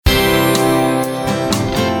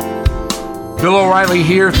Bill O'Reilly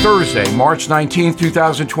here, Thursday, March 19th,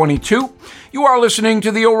 2022. You are listening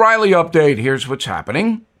to the O'Reilly Update. Here's what's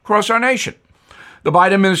happening across our nation. The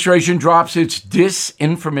Biden administration drops its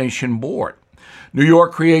disinformation board. New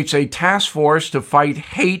York creates a task force to fight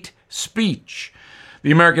hate speech.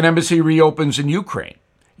 The American Embassy reopens in Ukraine.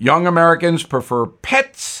 Young Americans prefer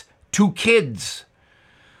pets to kids.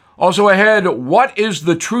 Also ahead, what is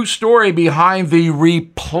the true story behind the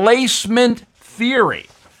replacement theory?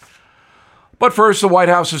 But first, the White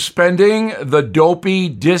House is suspending the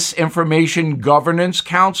dopey Disinformation Governance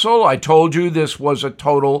Council. I told you this was a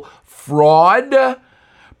total fraud.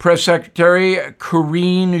 Press Secretary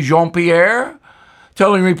Karine Jean-Pierre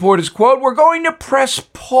telling reporters, quote, "We're going to press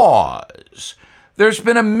pause. There's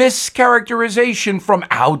been a mischaracterization from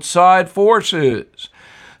outside forces.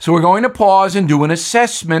 So we're going to pause and do an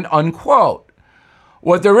assessment," unquote.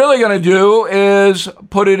 What they're really going to do is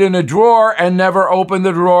put it in a drawer and never open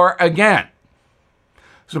the drawer again.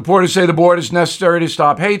 Supporters say the board is necessary to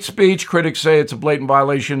stop hate speech. Critics say it's a blatant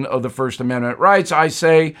violation of the First Amendment rights. I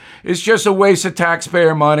say it's just a waste of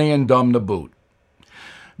taxpayer money and dumb to boot.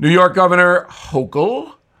 New York Governor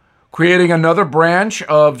Hochul creating another branch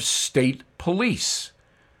of state police.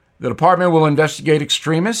 The department will investigate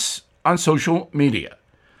extremists on social media.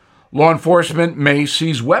 Law enforcement may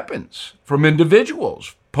seize weapons from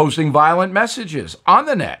individuals posting violent messages on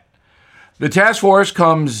the net. The task force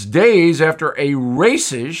comes days after a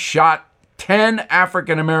racist shot 10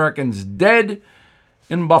 African Americans dead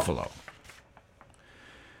in Buffalo.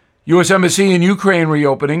 U.S. Embassy in Ukraine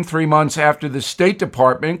reopening 3 months after the State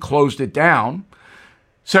Department closed it down.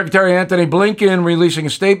 Secretary Antony Blinken releasing a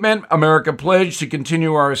statement. America pledged to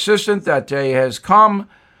continue our assistance. That day has come.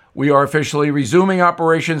 We are officially resuming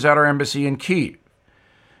operations at our embassy in Kyiv.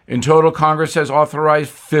 In total, Congress has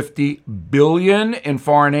authorized $50 billion in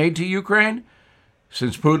foreign aid to Ukraine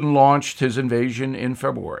since Putin launched his invasion in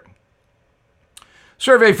February.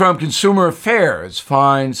 Survey from Consumer Affairs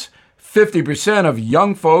finds 50% of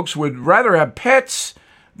young folks would rather have pets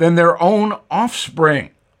than their own offspring.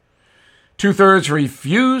 2/3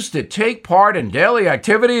 refuse to take part in daily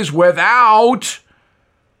activities without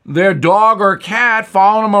their dog or cat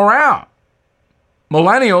following them around.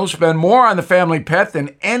 Millennials spend more on the family pet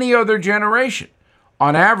than any other generation.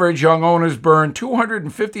 On average, young owners burn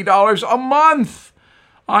 $250 a month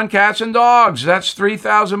on cats and dogs. That's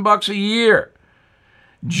 $3,000 a year.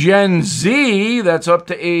 Gen Z, that's up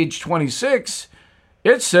to age 26,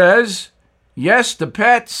 it says yes to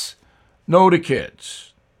pets, no to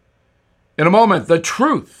kids. In a moment, the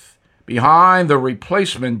truth behind the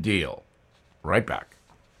replacement deal. Right back.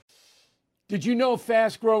 Did you know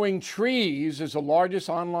Fast Growing Trees is the largest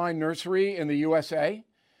online nursery in the USA?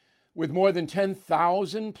 With more than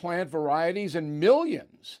 10,000 plant varieties and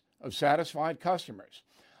millions of satisfied customers.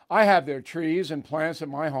 I have their trees and plants at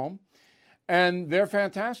my home, and they're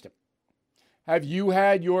fantastic. Have you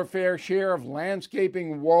had your fair share of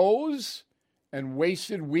landscaping woes and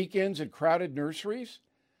wasted weekends at crowded nurseries?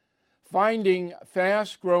 Finding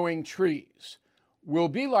Fast Growing Trees will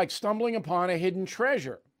be like stumbling upon a hidden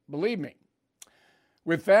treasure, believe me.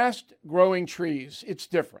 With Fast Growing Trees, it's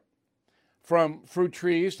different. From fruit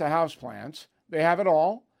trees to houseplants, they have it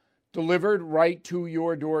all delivered right to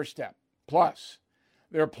your doorstep. Plus,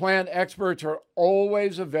 their plant experts are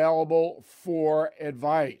always available for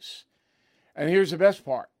advice. And here's the best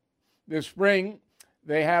part. This spring,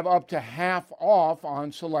 they have up to half off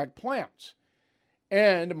on select plants.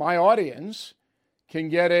 And my audience can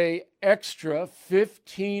get an extra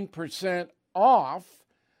 15% off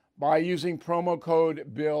by using promo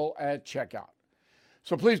code BILL at checkout.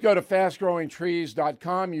 So please go to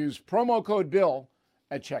fastgrowingtrees.com, use promo code BILL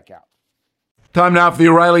at checkout. Time now for the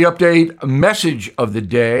O'Reilly Update message of the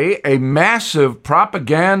day. A massive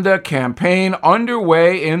propaganda campaign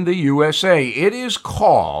underway in the USA. It is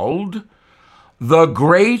called the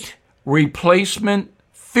Great Replacement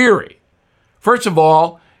Theory. First of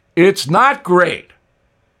all, it's not great.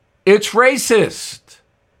 It's racist.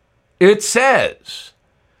 It says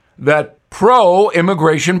that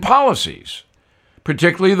pro-immigration policies,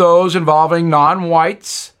 particularly those involving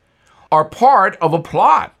non-whites, are part of a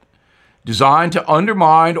plot designed to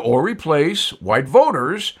undermine or replace white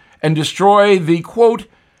voters and destroy the, quote,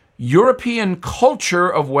 European culture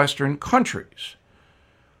of Western countries.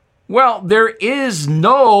 Well, there is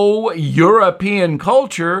no European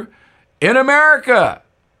culture in America.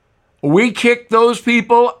 We kicked those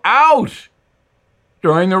people out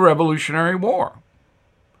during the Revolutionary War.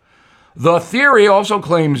 The theory also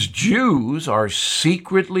claims Jews are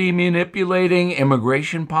secretly manipulating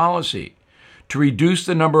immigration policy to reduce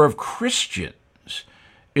the number of Christians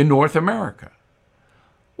in North America.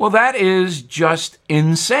 Well, that is just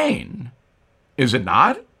insane, is it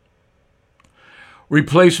not?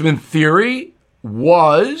 Replacement theory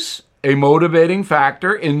was a motivating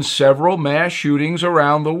factor in several mass shootings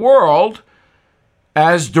around the world,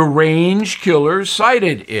 as deranged killers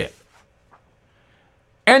cited it.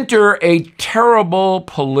 Enter a terrible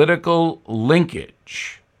political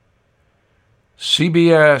linkage.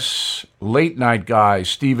 CBS late-night guy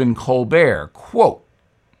Stephen Colbert, quote,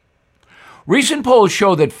 recent polls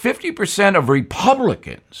show that 50% of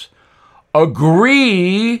Republicans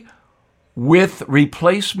agree with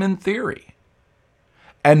replacement theory.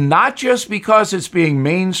 And not just because it's being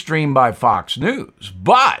mainstreamed by Fox News,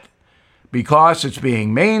 but because it's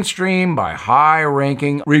being mainstreamed by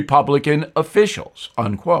high-ranking Republican officials,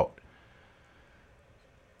 unquote.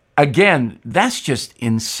 Again, that's just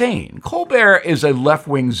insane. Colbert is a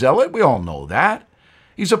left-wing zealot. We all know that.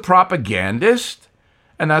 He's a propagandist,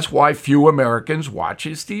 and that's why few Americans watch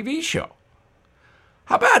his TV show.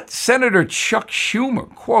 How about Senator Chuck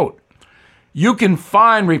Schumer? Quote, you can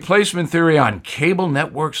find replacement theory on cable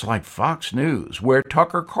networks like Fox News, where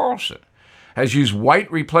Tucker Carlson has used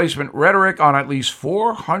white replacement rhetoric on at least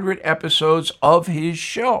 400 episodes of his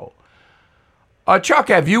show. Chuck,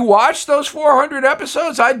 have you watched those 400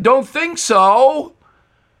 episodes? I don't think so.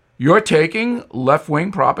 You're taking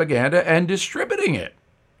left-wing propaganda and distributing it.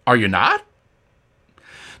 Are you not?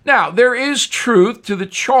 Now, there is truth to the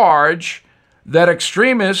charge that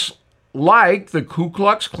extremists like the Ku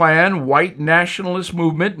Klux Klan, white nationalist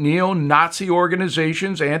movement, neo-Nazi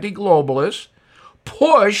organizations, anti-globalists,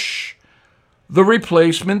 push the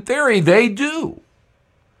replacement theory. They do.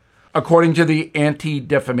 According to the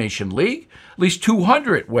Anti-Defamation League, at least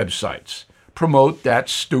 200 websites promote that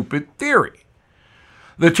stupid theory.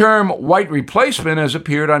 The term white replacement has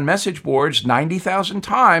appeared on message boards 90,000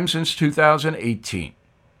 times since 2018.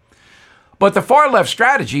 But the far-left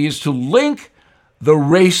strategy is to link the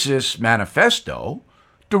racist manifesto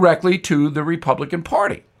directly to the Republican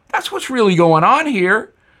Party. That's what's really going on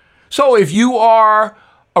here. So if you are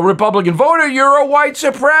a Republican voter, you're a white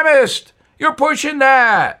supremacist. You're pushing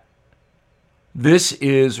that. This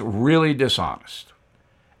is really dishonest.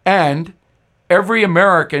 And every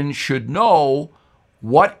American should know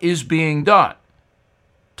what is being done.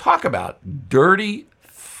 Talk about dirty,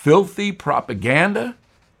 filthy propaganda.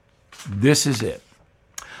 This is it.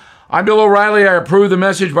 I'm Bill O'Reilly. I approve the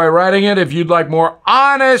message by writing it. If you'd like more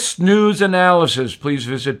honest news analysis, please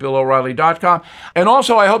visit BillO'Reilly.com. And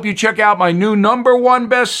also, I hope you check out my new #1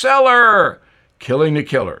 bestseller, Killing the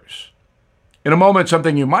Killers. In a moment,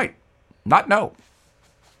 something you might not know.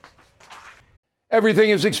 Everything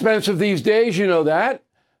is expensive these days, you know that.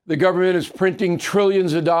 The government is printing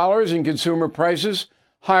trillions of dollars and consumer prices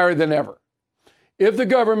higher than ever. If the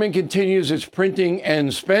government continues its printing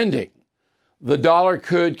and spending, the dollar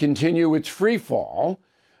could continue its free fall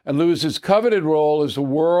and lose its coveted role as the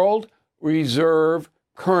world reserve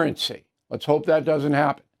currency. Let's hope that doesn't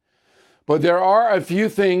happen. But there are a few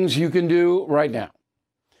things you can do right now.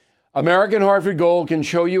 American Hartford Gold can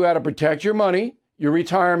show you how to protect your money, your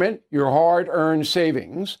retirement, your hard-earned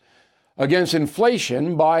savings against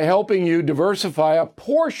inflation by helping you diversify a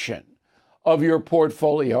portion of your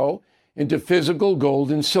portfolio into physical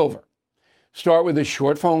gold and silver. Start with a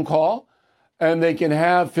short phone call, and they can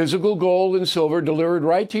have physical gold and silver delivered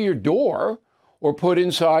right to your door or put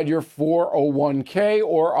inside your 401k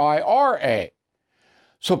or IRA.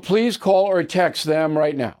 So please call or text them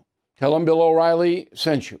right now. Tell them Bill O'Reilly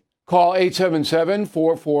sent you. Call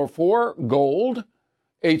 877-444-GOLD,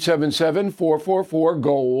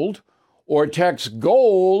 877-444-GOLD, or text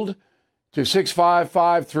GOLD to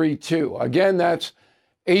 65532. Again, that's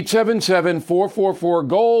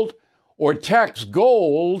 877-444-GOLD, or text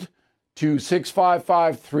GOLD to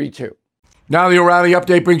 65532. Now the O'Reilly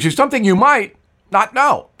Update brings you something you might not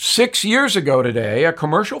know. 6 years ago today, a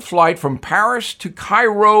commercial flight from Paris to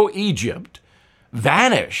Cairo, Egypt,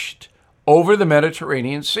 vanished over the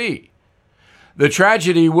Mediterranean Sea. The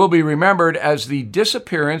tragedy will be remembered as the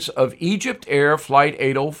disappearance of Egypt Air Flight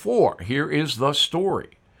 804. Here is the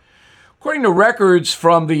story. According to records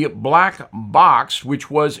from the black box,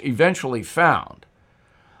 which was eventually found,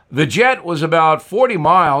 the jet was about 40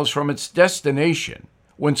 miles from its destination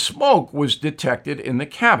when smoke was detected in the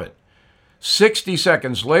cabin. 60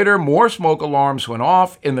 seconds later, more smoke alarms went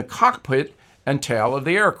off in the cockpit and tail of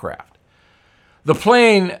the aircraft. The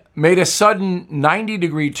plane made a sudden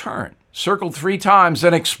 90-degree turn, circled 3 times,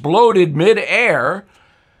 then exploded mid-air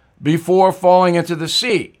before falling into the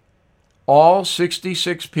sea. All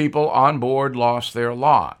 66 people on board lost their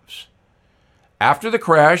lives. After the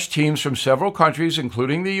crash, teams from several countries,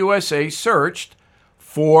 including the USA, searched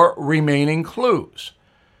for remaining clues.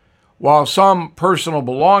 While some personal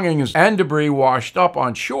belongings and debris washed up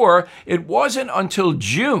on shore, it wasn't until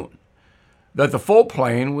June that the full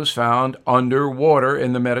plane was found underwater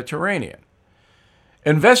in the Mediterranean.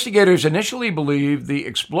 Investigators initially believed the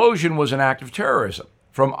explosion was an act of terrorism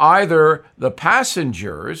from either the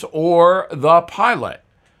passengers or the pilot.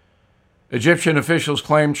 Egyptian officials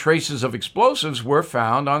claimed traces of explosives were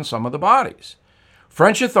found on some of the bodies.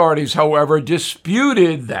 French authorities, however,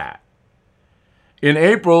 disputed that. In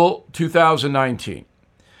April 2019,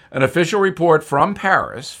 an official report from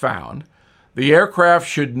Paris found the aircraft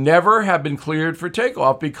should never have been cleared for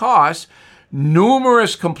takeoff because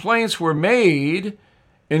numerous complaints were made,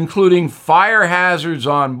 including fire hazards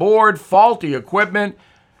on board, faulty equipment,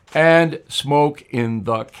 and smoke in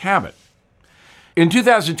the cabin. In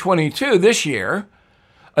 2022, this year,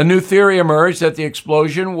 a new theory emerged that the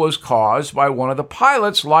explosion was caused by one of the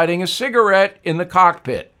pilots lighting a cigarette in the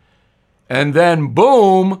cockpit. And then,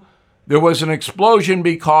 boom, there was an explosion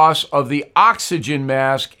because of the oxygen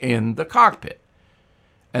mask in the cockpit.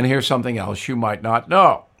 And here's something else you might not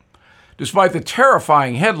know. Despite the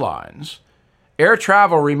terrifying headlines, air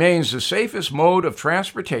travel remains the safest mode of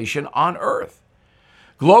transportation on Earth.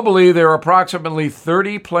 Globally, there are approximately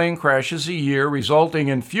 30 plane crashes a year, resulting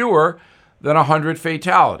in fewer than 100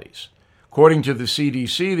 fatalities. According to the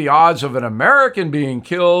CDC, the odds of an American being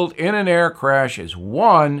killed in an air crash is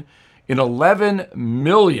 1 in 11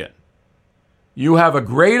 million. You have a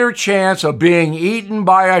greater chance of being eaten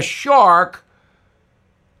by a shark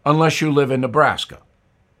unless you live in Nebraska.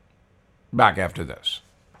 Back after this.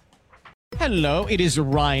 Hello, it is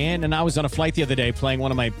Ryan, and I was on a flight the other day playing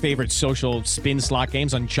one of my favorite social spin slot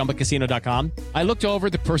games on ChumbaCasino.com. I looked over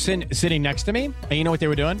at the person sitting next to me, and you know what they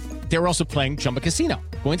were doing? They were also playing Chumba Casino.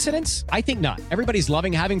 Coincidence? I think not. Everybody's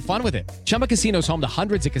loving having fun with it. Chumba Casino is home to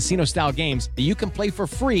hundreds of casino-style games that you can play for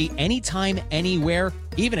free anytime, anywhere,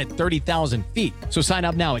 even at 30,000 feet. So sign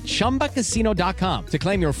up now at ChumbaCasino.com to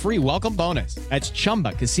claim your free welcome bonus. That's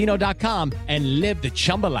ChumbaCasino.com and live the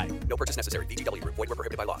Chumba life. No purchase necessary. VGW. Void where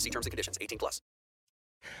prohibited by law. See terms and conditions. 18+.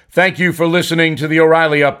 Thank you for listening to the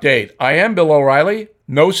O'Reilly Update. I am Bill O'Reilly.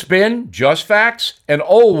 No spin, just facts, and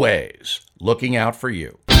always looking out for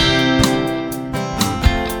you.